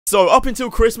So, up until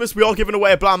Christmas, we are giving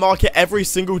away a black market every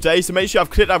single day, so make sure you have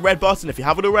clicked that red button if you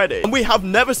haven't already. And we have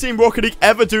never seen Rocket League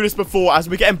ever do this before, as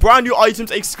we're getting brand new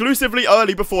items exclusively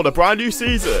early before the brand new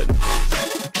season.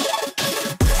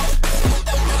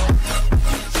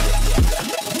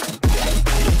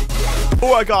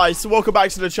 Alright guys, so welcome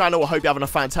back to the channel. I hope you're having a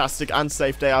fantastic and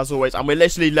safe day as always, and we're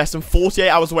literally less than 48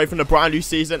 hours away from the brand new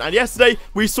season. And yesterday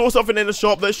we saw something in the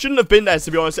shop that shouldn't have been there,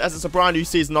 to be honest, as it's a brand new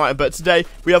season item, but today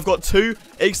we have got 2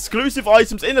 exclusive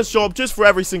items in the shop just for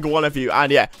every single one of you.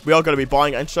 And yeah, we are going to be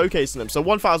buying and showcasing them, so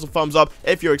 1,000 thumbs up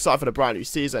if you're excited for the brand new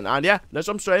season. And yeah, let's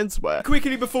jump straight into it.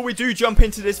 Quickly before we do jump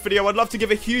into this video, I'd love to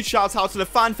give a huge shout out to the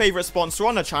fan favorite sponsor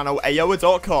on the channel,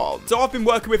 Aoa.com. So I've been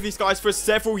working with these guys for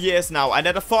several years now, and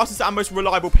they're the fastest and most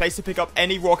reliable place to pick up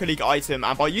any Rocket League item,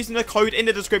 and by using the code in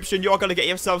the description, you are going to get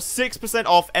yourself 6%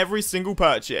 off every single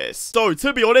purchase. So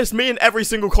to be honest, me and every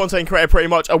single content creator pretty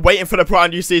much are waiting for the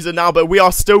brand new season now, but we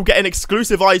are still getting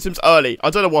exclusive items early. I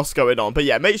don't know what's going on, but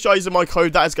yeah, make sure you're using my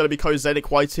code. That is going to be code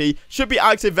ZenicYT. Should be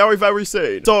active very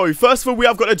soon. So first of all, we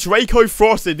have got a Draco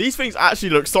Frosted. These things actually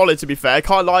look solid, to be fair.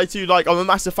 Can't lie to you, like, I'm a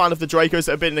massive fan of the Dracos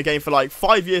that have been in the game for like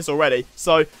 5 years already.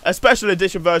 So a special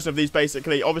edition version of these,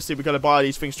 basically. Obviously we're going to buy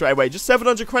these things straight away. Just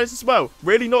 700 credits as well.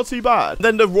 Really not too bad.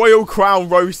 Then the Royal Crown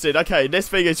Roasted. Okay, this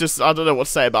thing is just, I don't know what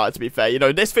to say about it, to be fair. You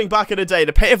know, this thing back in the day,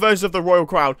 the painted versions of the Royal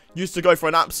Crown used to go for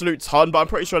an absolute ton, but I'm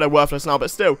pretty sure they're worthless now. But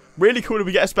still, really cool that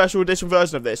we get a special edition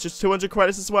version of this. Just 200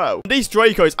 credits as well. These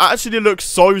Dracos actually look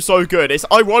so good. It's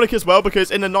ironic as well,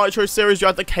 because in the Nitro series, you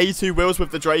had the K2 wheels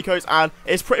with the Dracos, and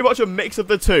it's pretty much a mix of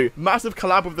the two. Massive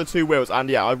collab with the 2 wheels, and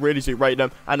yeah, I really do rate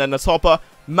them. And then the topper,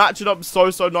 matching up so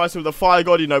nicely with the Fire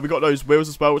God. You know, we got those wheels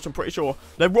as well, which I'm pretty sure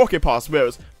they're Rocket Pass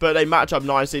wheels, but they match up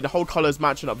nicely. The whole colors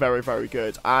matching up very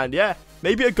good. And yeah,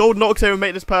 maybe a golden Octane would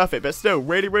make this perfect, but still,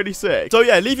 really sick. So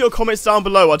yeah, leave your comments down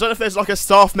below. I don't know if there's like a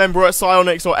staff member at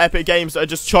Psyonix or Epic Games that are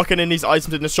just chucking in these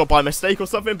items in the shop by mistake or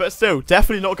something, but still,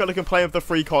 definitely not going to complain with the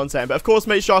free content. But of course,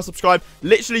 make sure to subscribe.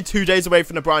 Literally 2 days away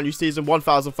from the brand new season.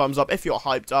 1,000 thumbs up if you're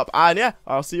hyped up. And yeah,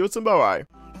 I'll see you tomorrow.